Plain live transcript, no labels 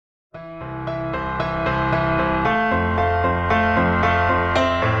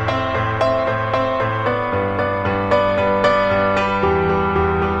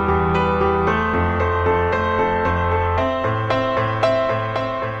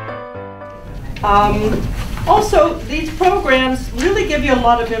Also, these programs really give you a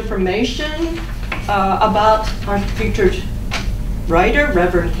lot of information about our featured writer,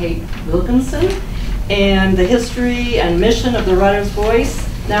 Reverend Kate Wilkinson, and the history and mission of the Writer's Voice.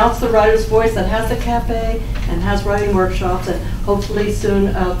 Now it's the Writer's Voice that has the cafe and has writing workshops, and hopefully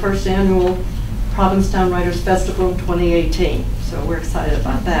soon first annual Provincetown Writers Festival in 2018. So we're excited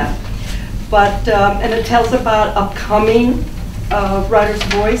about that. But, and it tells about upcoming Writer's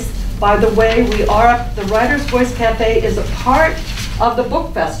Voice. By the way, the Writer's Voice Cafe is a part of the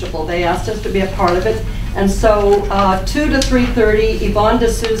book festival. They asked us to be a part of it. And so 2 to 3:30, Yvonne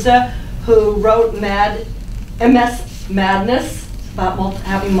D'Souza, who wrote MS Madness, about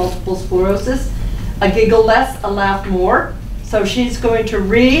having multiple sclerosis, A Giggle Less, A Laugh More. So she's going to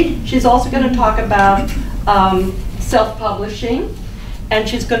read. She's also going to talk about self-publishing. And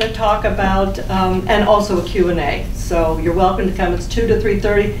she's going to talk about, and also a Q&A. So you're welcome to come. It's 2 to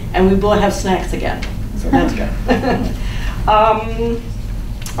 3:30, and we will have snacks again. So that's good.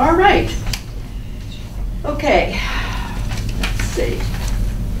 All right. Okay. Let's see.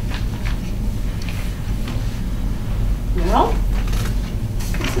 Well,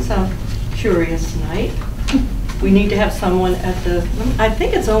 this is a curious night. We need to have someone at the, I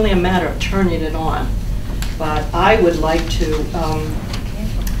think it's only a matter of turning it on. But I would like to,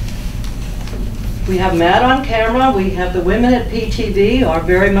 we have Matt on camera, we have the women at PTV are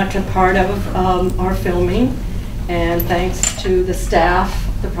very much a part of our filming, and thanks to the staff,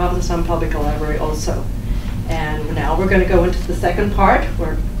 the Provincetown Public Library also. And now we're going to go into the second part.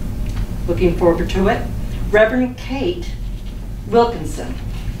 We're looking forward to it. Reverend Kate Wilkinson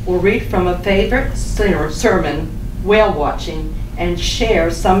will read from a favorite sermon, whale watching, and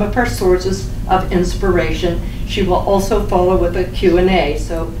share some of her sources of inspiration. She will also follow with a Q&A,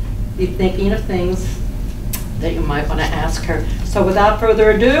 so be thinking of things that you might want to ask her. So without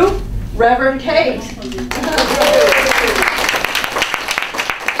further ado, Reverend Kate.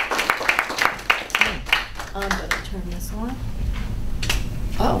 I'm going to turn this on.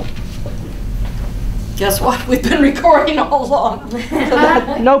 Oh. Guess what? We've been recording all along.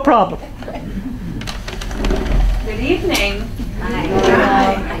 No problem. Good evening. Hi.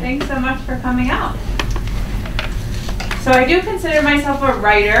 Hi. Thanks so much for coming out. So I do consider myself a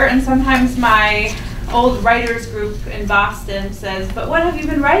writer, and sometimes my old writers group in Boston says, but what have you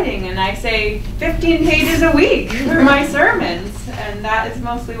been writing? And I say 15 pages a week for my sermons, and that is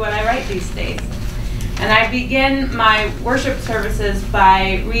mostly what I write these days. And I begin my worship services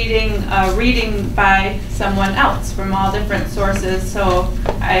by reading by someone else from all different sources. So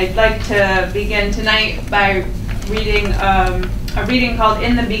I'd like to begin tonight by reading a reading called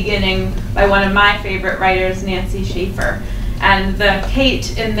In the Beginning by one of my favorite writers, Nancy Schaefer. And the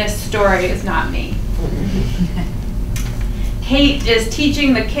Kate in this story is not me. Kate is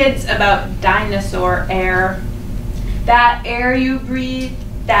teaching the kids about dinosaur air. That air you breathe,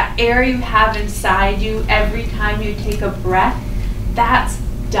 that air you have inside you every time you take a breath, that's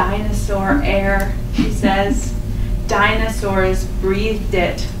dinosaur air, she says. Dinosaurs breathed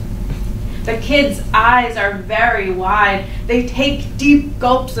it. The kids' eyes are very wide. They take deep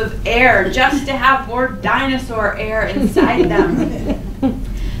gulps of air just to have more dinosaur air inside them.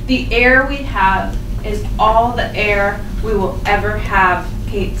 The air we have is all the air we will ever have,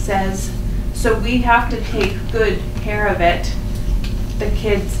 Kate says. So we have to take good care of it. The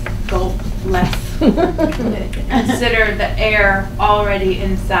kids gulp less. Consider the air already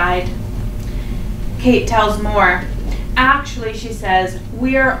inside. Kate tells more. Actually, she says,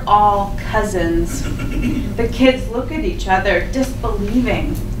 we're all cousins. The kids look at each other,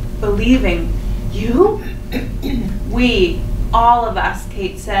 disbelieving. Believing. You? We, all of us,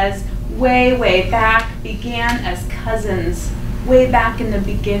 Kate says, way, way back, began as cousins. Way back in the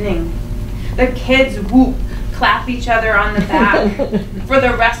beginning. The kids whoop, clap each other on the back. For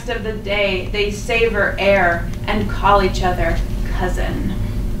the rest of the day, they savor air and call each other cousin.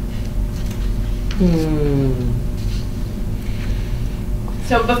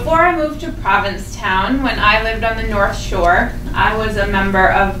 So before I moved to Provincetown, when I lived on the North Shore, I was a member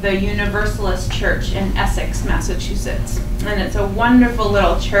of the Universalist Church in Essex, Massachusetts. And it's a wonderful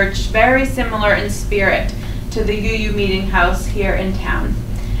little church, very similar in spirit to the UU Meeting House here in town.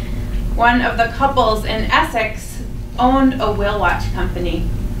 One of the couples in Essex owned a whale watch company.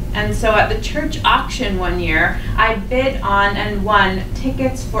 And so at the church auction one year, I bid on and won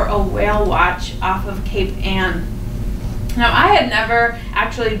tickets for a whale watch off of Cape Ann. Now, I had never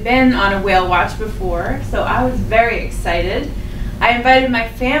actually been on a whale watch before, so I was very excited. I invited my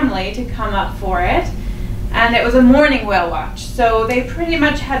family to come up for it, and it was a morning whale watch, so they pretty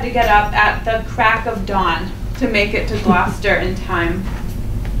much had to get up at the crack of dawn to make it to Gloucester in time.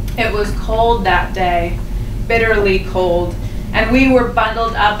 It was cold that day, bitterly cold, and we were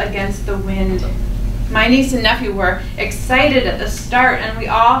bundled up against the wind. My niece and nephew were excited at the start, and we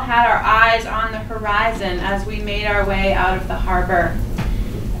all had our eyes on the horizon as we made our way out of the harbor.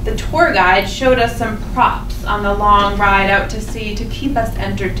 The tour guide showed us some props on the long ride out to sea to keep us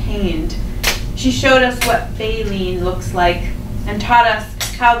entertained. She showed us what baleen looks like and taught us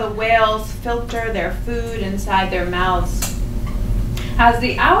how the whales filter their food inside their mouths. As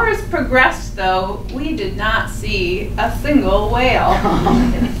the hours progressed, though, we did not see a single whale.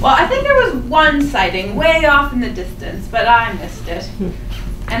 Well, I think there was one sighting way off in the distance, but I missed it.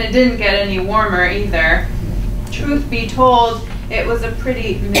 And it didn't get any warmer either. Truth be told, it was a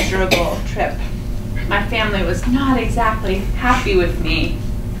pretty miserable trip. My family was not exactly happy with me.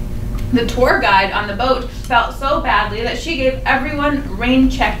 The tour guide on the boat felt so badly that she gave everyone rain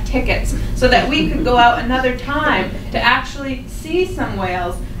check tickets so that we could go out another time to actually see some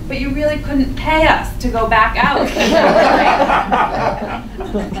whales, but you really couldn't pay us to go back out.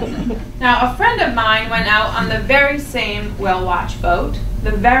 Now, a friend of mine went out on the very same whale watch boat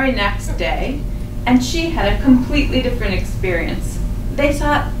the very next day, and she had a completely different experience. They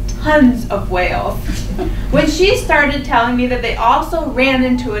saw tons of whales. When she started telling me that they also ran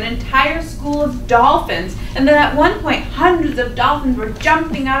into an entire school of dolphins, and that at one point hundreds of dolphins were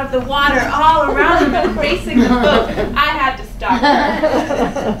jumping out of the water all around them and racing the boat, I had to stop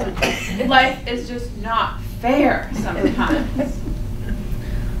her. Life is just not fair sometimes.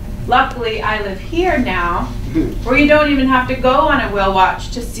 Luckily, I live here now, where you don't even have to go on a whale watch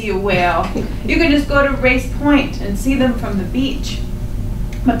to see a whale. You can just go to Race Point and see them from the beach.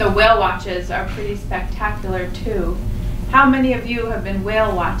 But the whale watches are pretty spectacular too. How many of you have been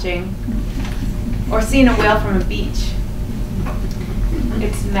whale watching or seen a whale from a beach?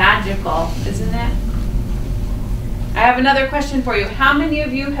 It's magical, isn't it? I have another question for you. How many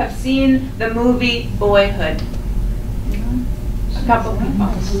of you have seen the movie Boyhood? A couple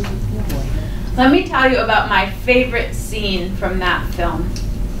people. Let me tell you about my favorite scene from that film.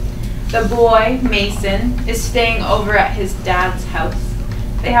 The boy, Mason, is staying over at his dad's house.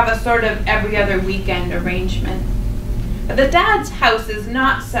 They have a sort of every other weekend arrangement. But the dad's house is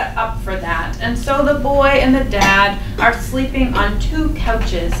not set up for that, and so the boy and the dad are sleeping on two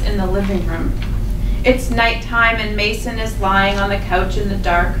couches in the living room. It's nighttime and Mason is lying on the couch in the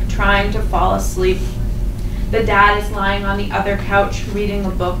dark, trying to fall asleep. The dad is lying on the other couch reading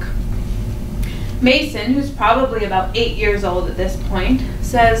a book. Mason, who's probably about 8 years old at this point,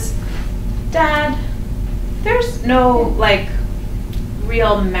 says, "Dad, there's no,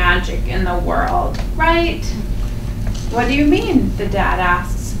 real magic in the world, right?" "What do you mean?" the dad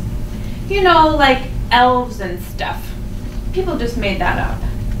asks. "You know, like elves and stuff. People just made that up."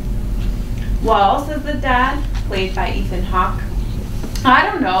 "Well," says the dad, played by Ethan Hawke, "I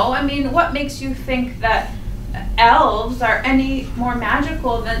don't know. I mean, what makes you think that elves are any more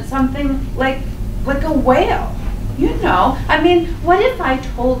magical than something like a whale? You know, I mean, what if I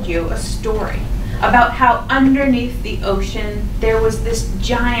told you a story about how underneath the ocean there was this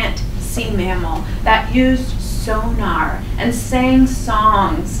giant sea mammal that used sonar and sang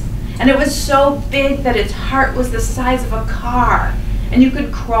songs, and it was so big that its heart was the size of a car, and you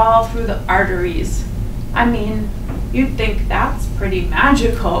could crawl through the arteries? I mean, you'd think that's pretty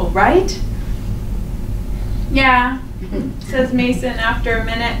magical, right?" "Yeah," says Mason after a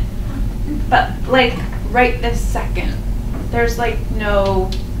minute, "but right this second, there's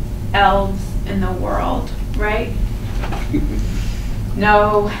no elves in the world, right?"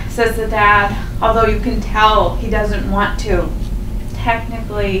 "No," says the dad, although you can tell he doesn't want to.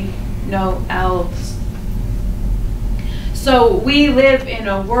 "Technically, no elves." So we live in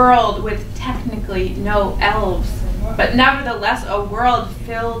a world with technically no elves, but nevertheless a world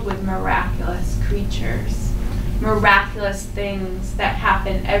filled with miraculous creatures, miraculous things that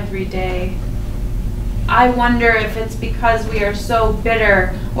happen every day. I wonder if it's because we are so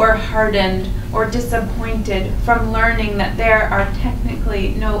bitter or hardened or disappointed from learning that there are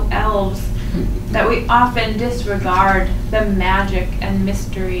technically no elves that we often disregard the magic and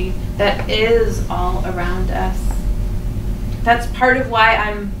mystery that is all around us. That's part of why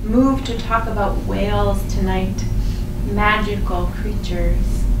I'm moved to talk about whales tonight, magical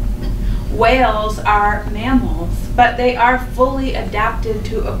creatures. Whales are mammals, but they are fully adapted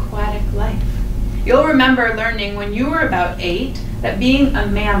to aquatic life. You'll remember learning when you were about 8 that being a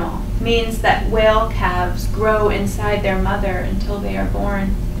mammal means that whale calves grow inside their mother until they are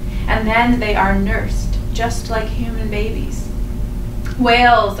born, and then they are nursed, just like human babies.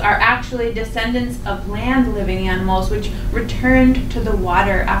 Whales are actually descendants of land-living animals which returned to the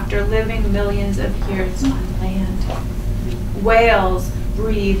water after living millions of years on land. Whales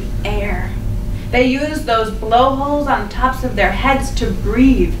breathe air. They use those blowholes on the tops of their heads to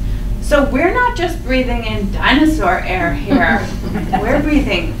breathe. So we're not just breathing in dinosaur air here, we're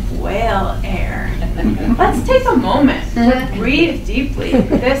breathing whale air. Let's take a moment to breathe deeply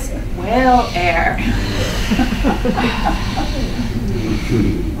this whale air.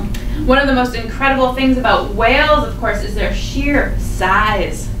 One of the most incredible things about whales, of course, is their sheer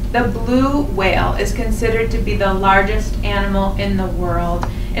size. The blue whale is considered to be the largest animal in the world.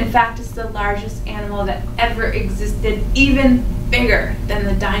 In fact, it's the largest animal that ever existed, even bigger than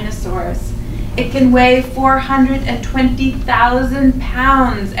the dinosaurs. It can weigh 420,000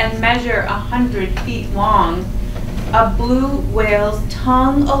 pounds and measure 100 feet long. A blue whale's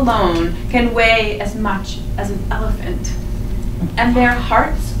tongue alone can weigh as much as an elephant. And their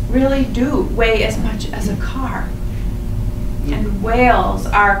hearts really do weigh as much as a car. And whales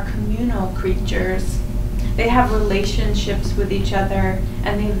are communal creatures. They have relationships with each other,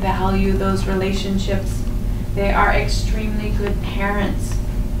 and they value those relationships. They are extremely good parents.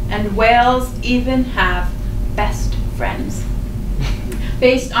 And whales even have best friends.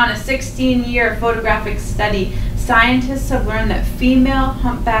 Based on a 16-year photographic study, scientists have learned that female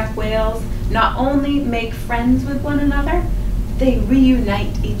humpback whales not only make friends with one another, they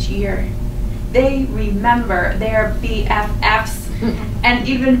reunite each year. They remember their BFFs and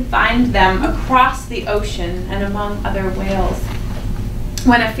even find them across the ocean and among other whales.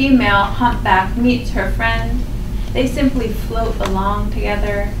 When a female humpback meets her friend, they simply float along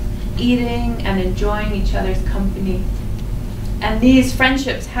together, eating and enjoying each other's company. And these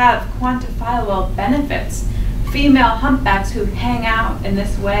friendships have quantifiable benefits. Female humpbacks who hang out in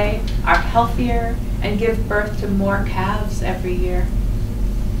this way are healthier and give birth to more calves every year.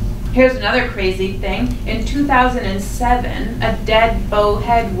 Here's another crazy thing. In 2007, a dead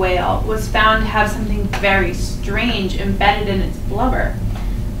bowhead whale was found to have something very strange embedded in its blubber.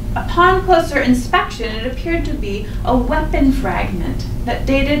 Upon closer inspection, it appeared to be a weapon fragment that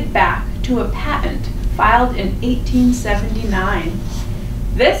dated back to a patent filed in 1879.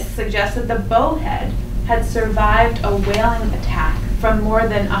 This suggested the bowhead had survived a whaling attack from more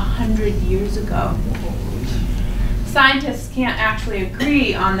than 100 years ago. Scientists can't actually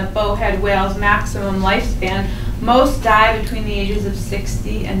agree on the bowhead whale's maximum lifespan. Most die between the ages of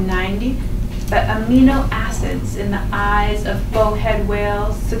 60 and 90, but amino acids in the eyes of bowhead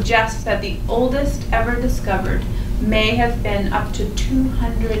whales suggest that the oldest ever discovered may have been up to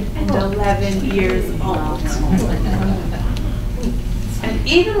 211 years old. And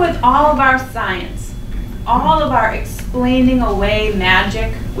even with all of our science, all of our explaining away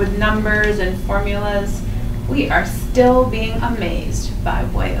magic with numbers and formulas, we are still being amazed by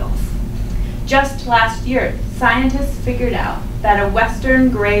whales. Just last year, scientists figured out that a western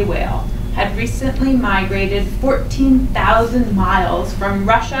gray whale had recently migrated 14,000 miles from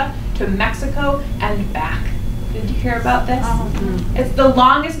Russia to Mexico and back. Did you hear about this? It's the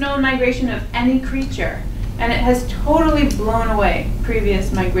longest known migration of any creature, and it has totally blown away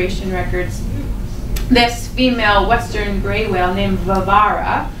previous migration records. This female western gray whale named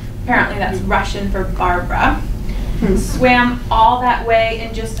Varvara, apparently that's Russian for Barbara, swam all that way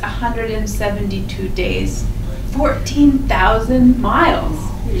in just 172 days. 14,000 miles.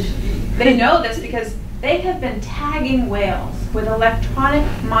 They know this because they have been tagging whales with electronic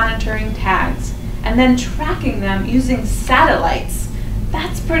monitoring tags and then tracking them using satellites.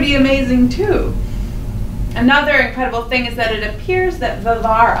 That's pretty amazing too. Another incredible thing is that it appears that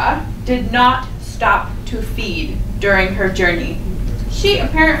Varvara did not stop to feed during her journey. She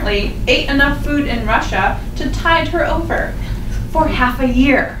apparently ate enough food in Russia to tide her over for half a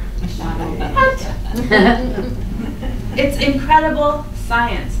year. What? It's incredible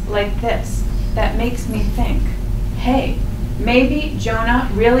science like this that makes me think, hey, maybe Jonah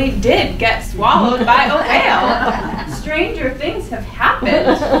really did get swallowed by a whale. Stranger things have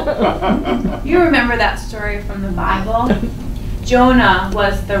happened. You remember that story from the Bible? Jonah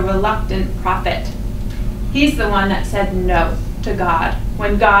was the reluctant prophet. He's the one that said no to God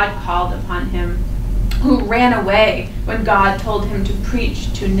when God called upon him, who ran away when God told him to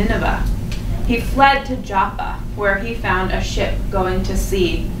preach to Nineveh. He fled to Joppa, where he found a ship going to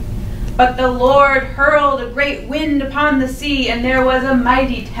sea. But the Lord hurled a great wind upon the sea, and there was a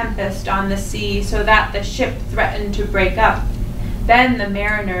mighty tempest on the sea, so that the ship threatened to break up. Then the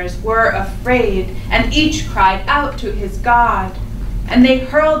mariners were afraid, and each cried out to his God. And they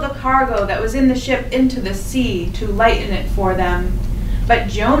hurled the cargo that was in the ship into the sea to lighten it for them. But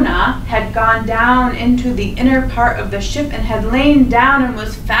Jonah had gone down into the inner part of the ship and had lain down and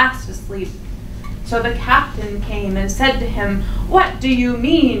was fast asleep. So the captain came and said to him, "What do you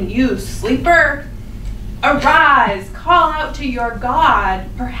mean, you sleeper? Arise, call out to your God.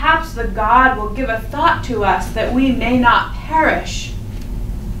 Perhaps the God will give a thought to us that we may not perish."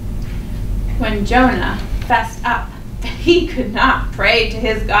 When Jonah fessed up that he could not pray to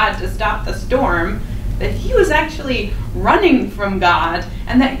his God to stop the storm, that he was actually running from God,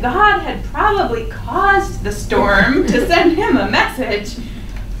 and that God had probably caused the storm to send him a message,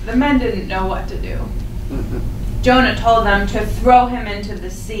 the men didn't know what to do. Jonah told them to throw him into the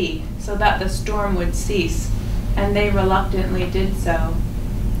sea so that the storm would cease, and they reluctantly did so.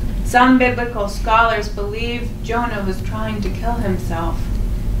 Some biblical scholars believe Jonah was trying to kill himself,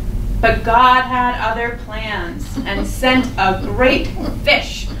 but God had other plans and sent a great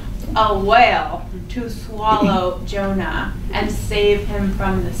fish, a whale, to swallow Jonah and save him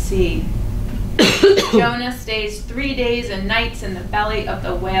from the sea. Jonah stays 3 days and nights in the belly of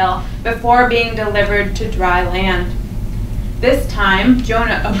the whale before being delivered to dry land. This time,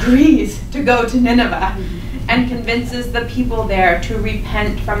 Jonah agrees to go to Nineveh and convinces the people there to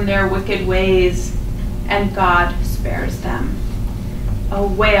repent from their wicked ways, and God spares them. A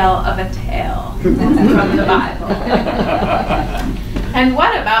whale of a tale from the Bible. And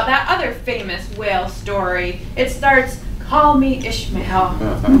what about that other famous whale story? It starts, "Call me Ishmael."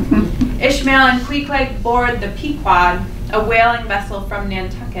 Ishmael and Queequeg board the Pequod, a whaling vessel from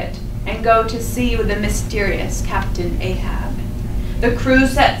Nantucket, and go to sea with the mysterious Captain Ahab. The crew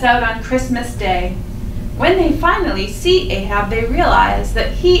sets out on Christmas Day. When they finally see Ahab, they realize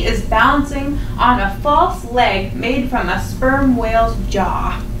that he is balancing on a false leg made from a sperm whale's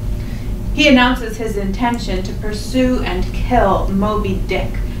jaw. He announces his intention to pursue and kill Moby Dick,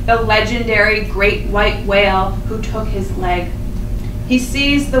 the legendary great white whale who took his leg. He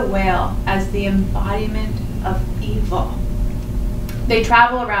sees the whale as the embodiment of evil. They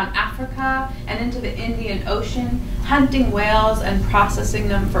travel around Africa and into the Indian Ocean, hunting whales and processing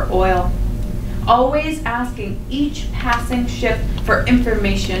them for oil, always asking each passing ship for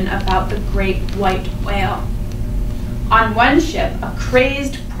information about the great white whale. On one ship, a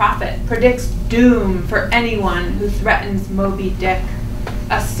crazed prophet predicts doom for anyone who threatens Moby Dick.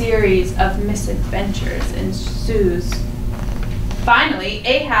 A series of misadventures ensues. Finally,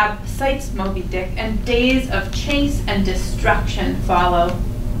 Ahab sights Moby Dick, and days of chase and destruction follow.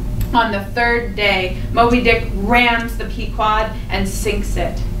 On the third day, Moby Dick rams the Pequod and sinks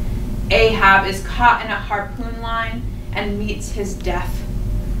it. Ahab is caught in a harpoon line and meets his death.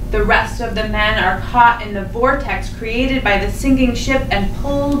 The rest of the men are caught in the vortex created by the sinking ship and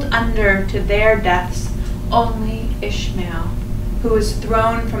pulled under to their deaths. Only Ishmael, who was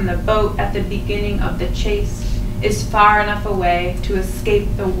thrown from the boat at the beginning of the chase, is far enough away to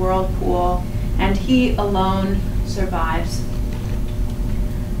escape the whirlpool, and he alone survives.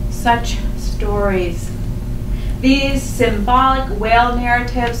 Such stories. These symbolic whale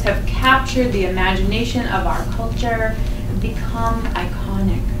narratives have captured the imagination of our culture and become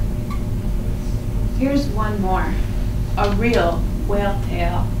iconic. Here's one more, a real whale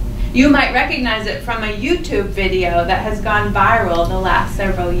tale. You might recognize it from a YouTube video that has gone viral the last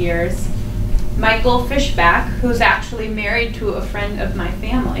several years. Michael Fishback, who's actually married to a friend of my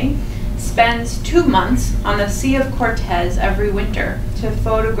family, spends 2 months on the Sea of Cortez every winter to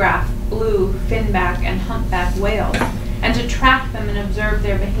photograph blue, finback, and humpback whales, and to track them and observe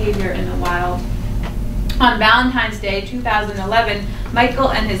their behavior in the wild. On Valentine's Day 2011, Michael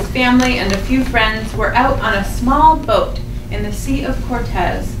and his family and a few friends were out on a small boat in the Sea of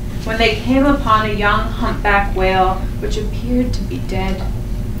Cortez when they came upon a young humpback whale which appeared to be dead.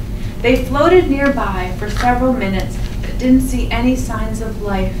 They floated nearby for several minutes but didn't see any signs of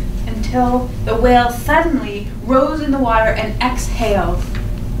life until the whale suddenly rose in the water and exhaled.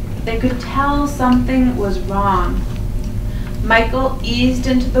 They could tell something was wrong. Michael eased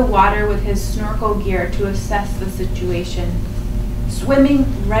into the water with his snorkel gear to assess the situation.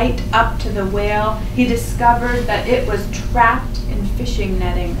 Swimming right up to the whale, he discovered that it was trapped in fishing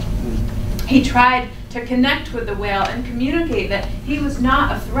netting. He tried to connect with the whale and communicate that he was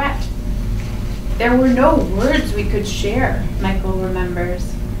not a threat. There were no words we could share, Michael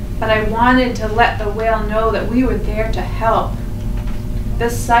remembers, but I wanted to let the whale know that we were there to help. The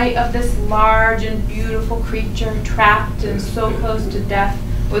sight of this large and beautiful creature trapped and so close to death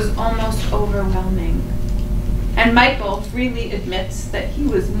was almost overwhelming. And Michael freely admits that he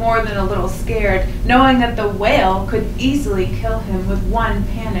was more than a little scared, knowing that the whale could easily kill him with one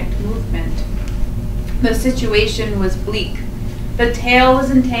panicked movement. The situation was bleak. The tail was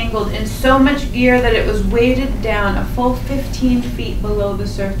entangled in so much gear that it was weighted down a full 15 feet below the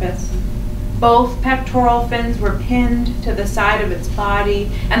surface. Both pectoral fins were pinned to the side of its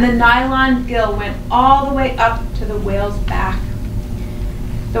body, and the nylon gill went all the way up to the whale's back.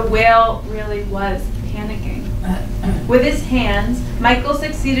 The whale really was panicking. With his hands, Michael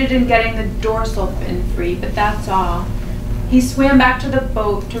succeeded in getting the dorsal fin free, but that's all. He swam back to the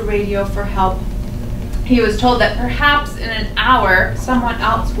boat to radio for help. He was told that perhaps in an hour someone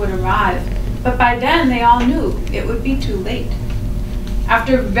else would arrive, but by then they all knew it would be too late.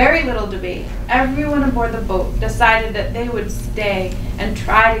 After very little debate, everyone aboard the boat decided that they would stay and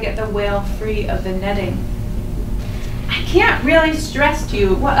try to get the whale free of the netting. I can't really stress to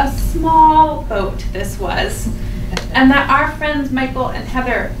you what a small boat this was, and that our friends Michael and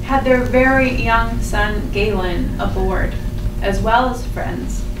Heather had their very young son Galen aboard, as well as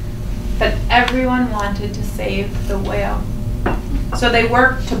friends. But everyone wanted to save the whale. So they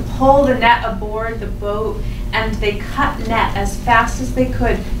worked to pull the net aboard the boat, and they cut net as fast as they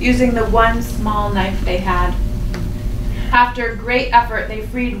could using the one small knife they had. After great effort, they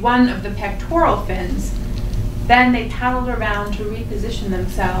freed one of the pectoral fins. Then they paddled around to reposition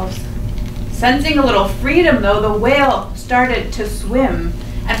themselves. Sensing a little freedom, though, the whale started to swim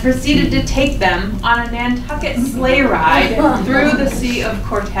and proceeded to take them on a Nantucket sleigh ride through the Sea of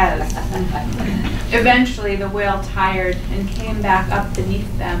Cortez. Eventually, the whale tired and came back up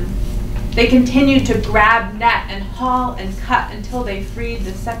beneath them. They continued to grab net and haul and cut until they freed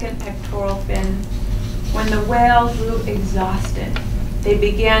the second pectoral fin. When the whale grew exhausted, they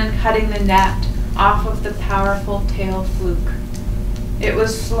began cutting the net off of the powerful tail fluke. It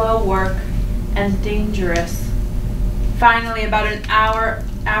was slow work and dangerous. Finally, about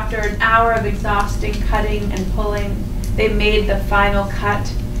after an hour of exhausting cutting and pulling, they made the final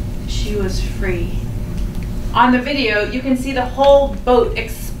cut. She was free. On the video, you can see the whole boat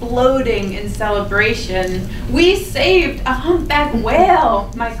exploding in celebration. "We saved a humpback whale,"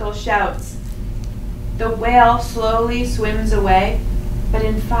 Michael shouts. The whale slowly swims away, but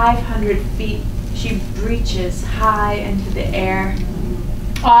in 500 feet, she breaches high into the air.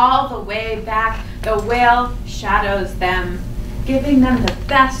 All the way back, the whale shadows them, giving them the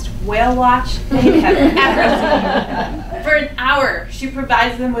best whale watch they have ever seen. For an hour, she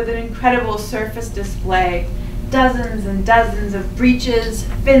provides them with an incredible surface display. Dozens and dozens of breaches,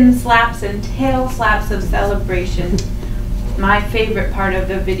 fin slaps, and tail slaps of celebration. My favorite part of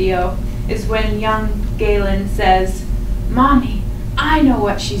the video is when young Galen says, "Mommy, I know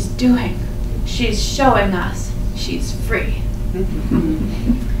what she's doing. She's showing us she's free."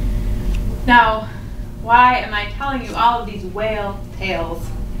 Now, why am I telling you all of these whale tales?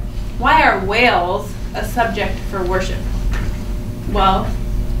 Why are whales a subject for worship? Well,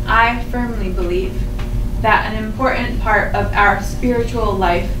 I firmly believe that an important part of our spiritual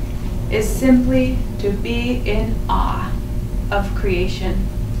life is simply to be in awe of creation.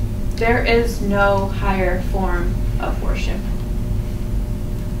 There is no higher form of worship.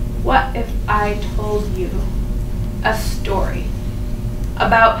 What if I told you a story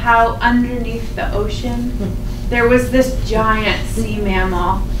about how underneath the ocean there was this giant sea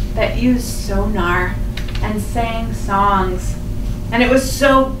mammal that used sonar and sang songs, and it was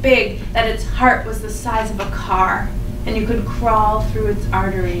so big that its heart was the size of a car and you could crawl through its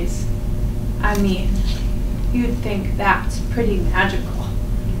arteries? I mean, you'd think that's pretty magical,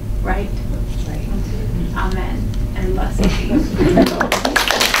 right? Right. Amen and blessed be.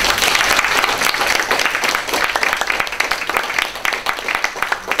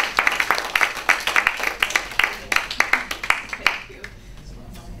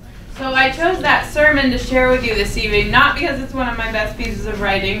 So I chose that sermon to share with you this evening, not because it's one of my best pieces of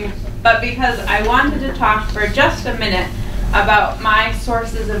writing, but because I wanted to talk for just a minute about my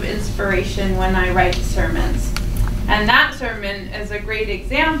sources of inspiration when I write sermons. And that sermon is a great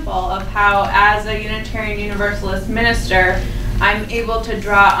example of how, as a Unitarian Universalist minister, I'm able to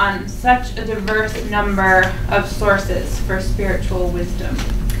draw on such a diverse number of sources for spiritual wisdom.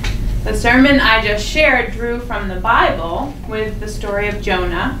 The sermon I just shared drew from the Bible with the story of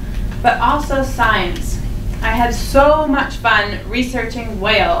Jonah, but also science. I had so much fun researching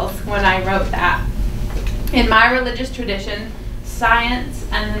whales when I wrote that. In my religious tradition, science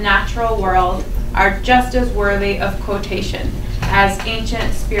and the natural world are just as worthy of quotation as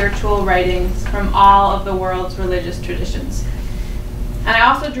ancient spiritual writings from all of the world's religious traditions. And I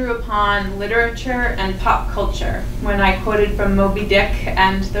also drew upon literature and pop culture when I quoted from Moby Dick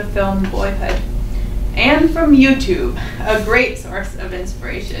and the film Boyhood. And from YouTube, a great source of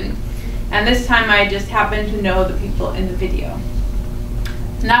inspiration. And this time I just happen to know the people in the video.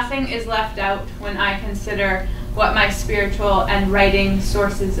 Nothing is left out when I consider what my spiritual and writing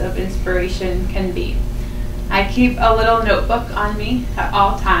sources of inspiration can be. I keep a little notebook on me at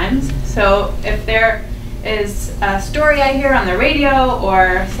all times, so if there is a story I hear on the radio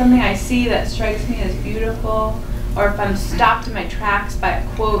or something I see that strikes me as beautiful, or if I'm stopped in my tracks by a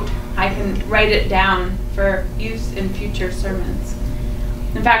quote, I can write it down for use in future sermons.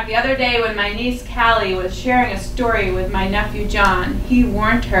 In fact, the other day when my niece Callie was sharing a story with my nephew John, he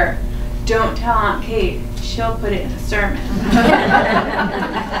warned her, "Don't tell Aunt Kate, she'll put it in a sermon."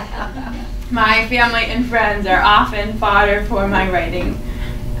 My family and friends are often fodder for my writing,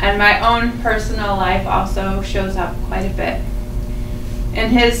 and my own personal life also shows up quite a bit. In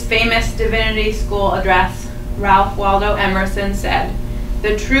his famous divinity school address, Ralph Waldo Emerson said,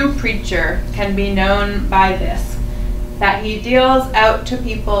 "The true preacher can be known by this, that he deals out to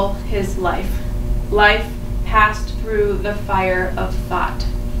people his life passed through the fire of thought."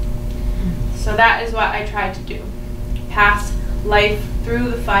 So that is what I try to do, pass life through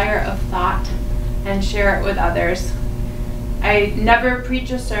the fire of thought and share it with others. I never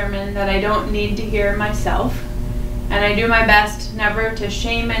preach a sermon that I don't need to hear myself, and I do my best never to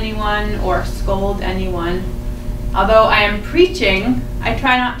shame anyone or scold anyone. Although I am preaching, I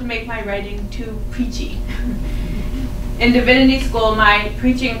try not to make my writing too preachy. In divinity school, my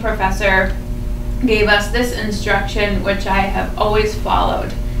preaching professor gave us this instruction, which I have always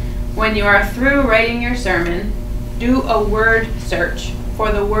followed. When you are through writing your sermon, do a word search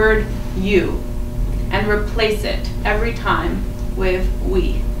for the word you and replace it every time with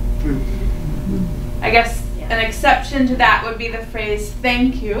we. I guess an exception to that would be the phrase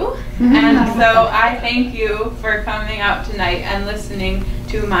thank you. And so I thank you for coming out tonight and listening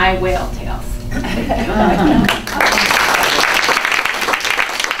to my whale tales.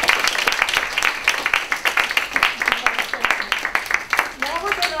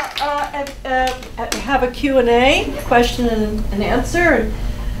 Have a Q&A, question and answer,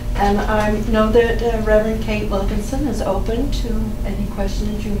 and I know that Reverend Kate Wilkinson is open to any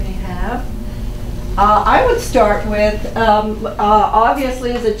questions you may have. I would start with,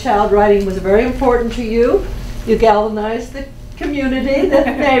 obviously as a child, writing was very important to you. You galvanized the community, the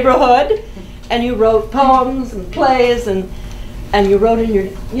neighborhood, and you wrote poems and plays, and you wrote in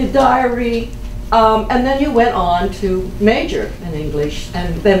your diary. And then you went on to major in English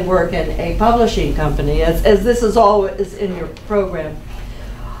and then work in a publishing company, as this is always in your program.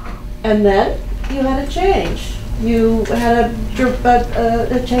 And then you had a change. You had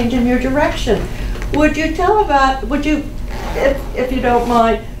a change in your direction. Would you if you don't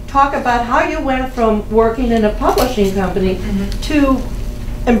mind, talk about how you went from working in a publishing company to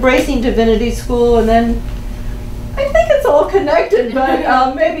embracing divinity school, and then I think it's all connected,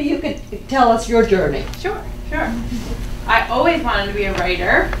 but maybe you could tell us your journey. Sure. I always wanted to be a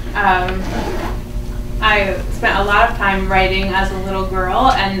writer. I spent a lot of time writing as a little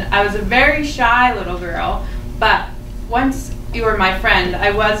girl, and I was a very shy little girl, but once you were my friend,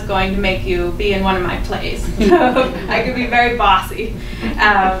 I was going to make you be in one of my plays. I could be very bossy,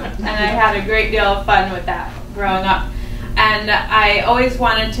 and I had a great deal of fun with that growing up. And I always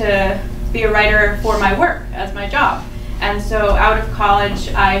wanted to be a writer for my work as my job. And so out of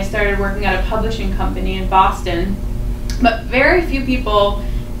college, I started working at a publishing company in Boston. But very few people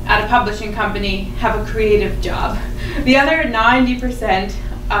at a publishing company have a creative job. The other 90%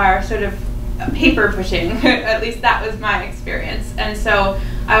 are sort of paper pushing. At least that was my experience. And so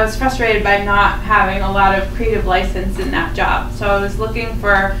I was frustrated by not having a lot of creative license in that job. So I was looking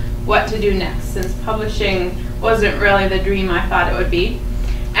for what to do next, since publishing wasn't really the dream I thought it would be.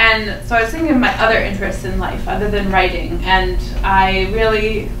 And so I was thinking of my other interests in life other than writing, and I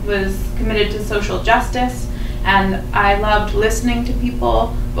really was committed to social justice, and I loved listening to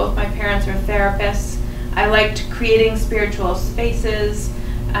people. Both my parents were therapists. I liked creating spiritual spaces,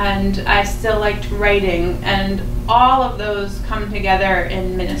 and I still liked writing, and all of those come together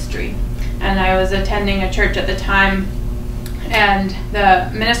in ministry. And I was attending a church at the time, and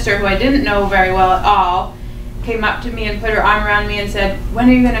the minister, who I didn't know very well at all, came up to me and put her arm around me and said, "When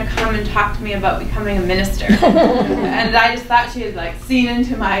are you going to come and talk to me about becoming a minister?" And I just thought she had like seen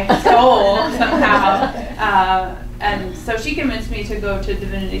into my soul somehow. And so she convinced me to go to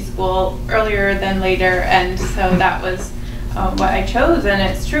divinity school earlier than later, and so that was what I chose. And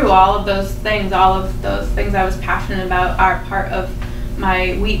it's true, all of those things I was passionate about are part of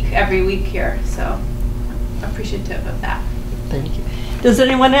my week, every week here. So appreciative of that. Thank you. Does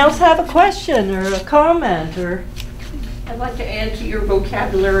anyone else have a question or a comment? Or I'd like to add to your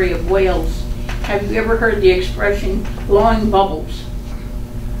vocabulary of whales. Have you ever heard the expression blowing bubbles?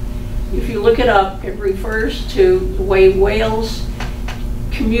 If you look it up, it refers to the way whales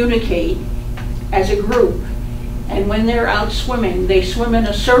communicate as a group. And when they're out swimming, they swim in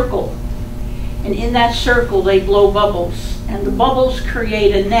a circle. And in that circle, they blow bubbles. And the bubbles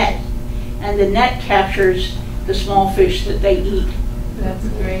create a net. And the net captures the small fish that they eat. That's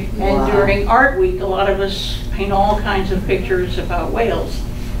great. And during Art Week, a lot of us paint all kinds of pictures about whales.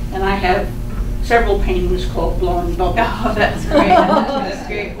 And I have several paintings called Blowing Bubbles. Oh, that's great. That's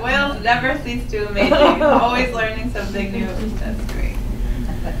great. Whales never cease to amaze me. Always learning something new. That's great.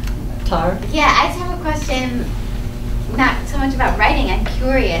 Tar? Yeah, I just have a question, not so much about writing. I'm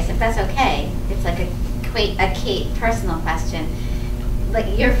curious if that's okay. It's like a Kate personal question.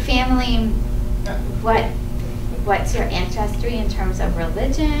 Like your family, what's your ancestry in terms of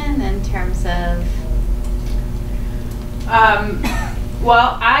religion, in terms of?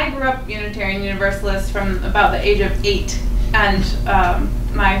 Well, I grew up Unitarian Universalist from about the age of 8, and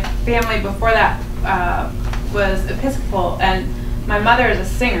my family before that was Episcopal, and my mother is a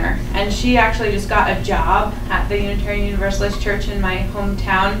singer, and she actually just got a job at the Unitarian Universalist Church in my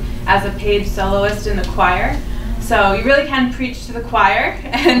hometown as a paid soloist in the choir. So you really can preach to the choir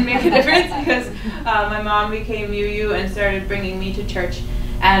and make a difference, because my mom became UU and started bringing me to church.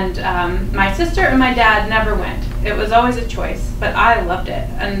 And my sister and my dad never went. It was always a choice, but I loved it.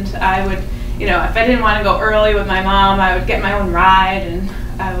 And I would, if I didn't want to go early with my mom, I would get my own ride and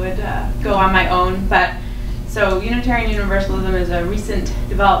I would go on my own. But so Unitarian Universalism is a recent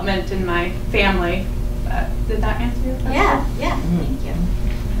development in my family. Did that answer your question? Yeah, thank you.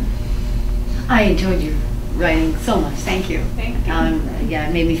 I enjoyed your writing so much. Thank you. Thank you. Yeah,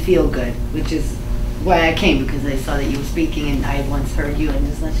 it made me feel good, which is why I came, because I saw that you were speaking and I once heard you, and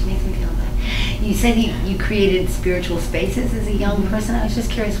just makes me feel good. You said you created spiritual spaces as a young person. I was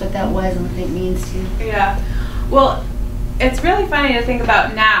just curious what that was and what it means to you. Yeah. Well, it's really funny to think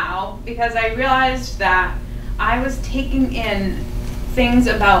about now, because I realized that I was taking in things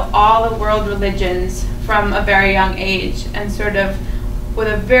about all the world religions from a very young age, and sort of with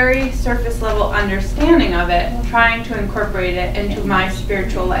a very surface level understanding of it, trying to incorporate it into my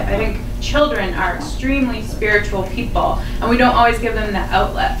spiritual life. I think children are extremely spiritual people, and we don't always give them the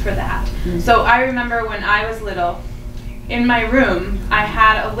outlet for that. Mm-hmm. So I remember when I was little, in my room, I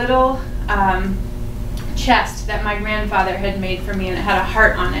had a little chest that my grandfather had made for me, and it had a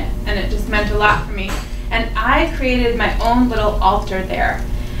heart on it, and it just meant a lot for me. And I created my own little altar there,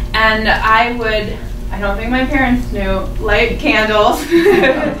 and I don't think my parents knew, light candles,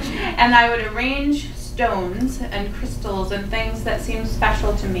 and I would arrange stones and crystals and things that seemed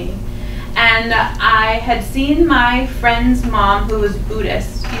special to me. And I had seen my friend's mom, who was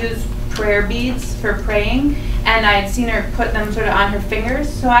Buddhist, use prayer beads for praying, and I had seen her put them sort of on her fingers.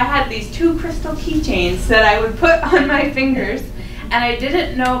 So I had these 2 crystal keychains that I would put on my fingers, and I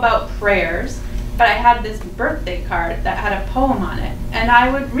didn't know about prayers, but I had this birthday card that had a poem on it, and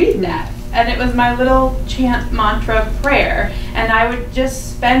I would read that. And it was my little chant mantra prayer, and I would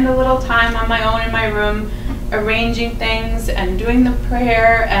just spend a little time on my own in my room arranging things and doing the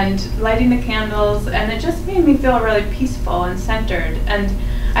prayer and lighting the candles, and it just made me feel really peaceful and centered. And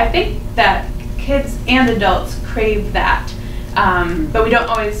I think that kids and adults crave that, but we don't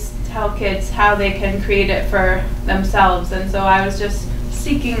always tell kids how they can create it for themselves, and so I was just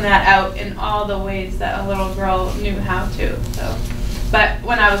seeking that out in all the ways that a little girl knew how to. But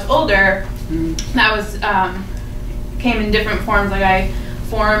when I was older, that was came in different forms. Like I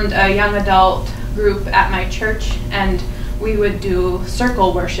formed a young adult group at my church, and we would do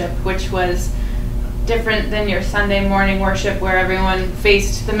circle worship, which was different than your Sunday morning worship where everyone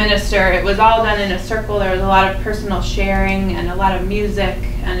faced the minister. It was all done in a circle. There was a lot of personal sharing and a lot of music,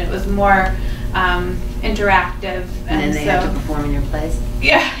 and it was more interactive. And then they had to perform in your place?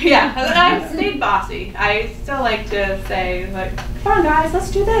 Yeah. I stayed bossy. I still like to say, like, come on guys,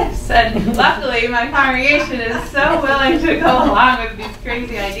 let's do this. And luckily my congregation is so willing to go along with these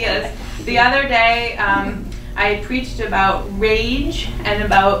crazy ideas. The other day, I preached about rage and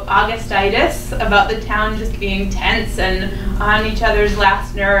about Augustitis, about the town just being tense and on each other's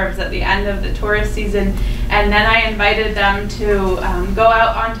last nerves at the end of the tourist season. And then I invited them to go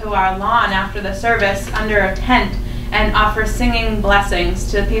out onto our lawn after the service under a tent and offer singing blessings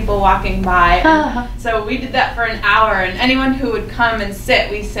to people walking by. And so we did that for an hour, and anyone who would come and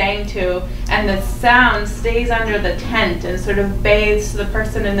sit, we sang to, and the sound stays under the tent and sort of bathes the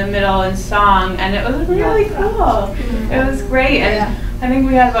person in the middle in song, and it was really cool. It was great, and I think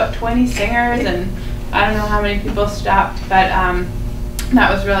we had about 20 singers, and I don't know how many people stopped, but that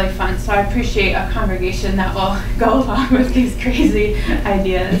was really fun. So I appreciate a congregation that will go along with these crazy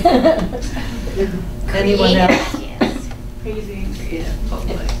ideas. Anyone else? Crazy and creative,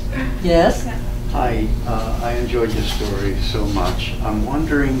 hopefully. Yes? Hi, I enjoyed your story so much. I'm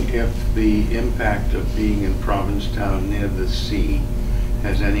wondering if the impact of being in Provincetown near the sea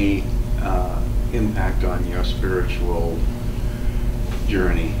has any impact on your spiritual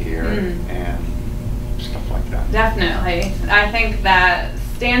journey here and stuff like that. Definitely. I think that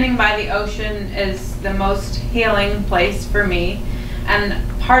standing by the ocean is the most healing place for me. And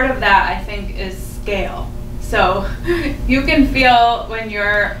part of that, I think, is scale. So you can feel when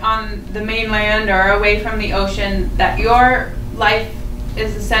you're on the mainland or away from the ocean that your life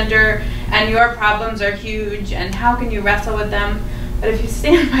is the center and your problems are huge and how can you wrestle with them. But if you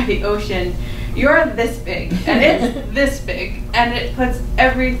stand by the ocean, you're this big and it's this big, and it puts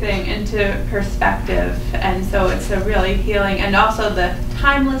everything into perspective. And so it's a really healing, and also the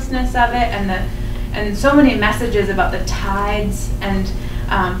timelessness of it, and so many messages about the tides and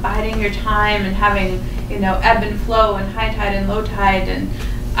biding your time and having, you know, ebb and flow and high tide and low tide. And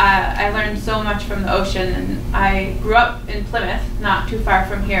I learned so much from the ocean, and I grew up in Plymouth, not too far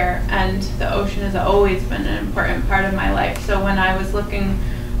from here, and the ocean has always been an important part of my life. So when I was looking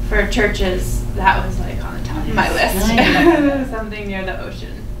for churches, that was like on the top of my list. Something near the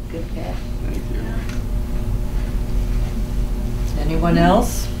ocean. Good path. Thank you. Anyone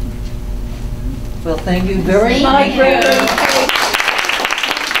else? Well, thank you very Thank much. you.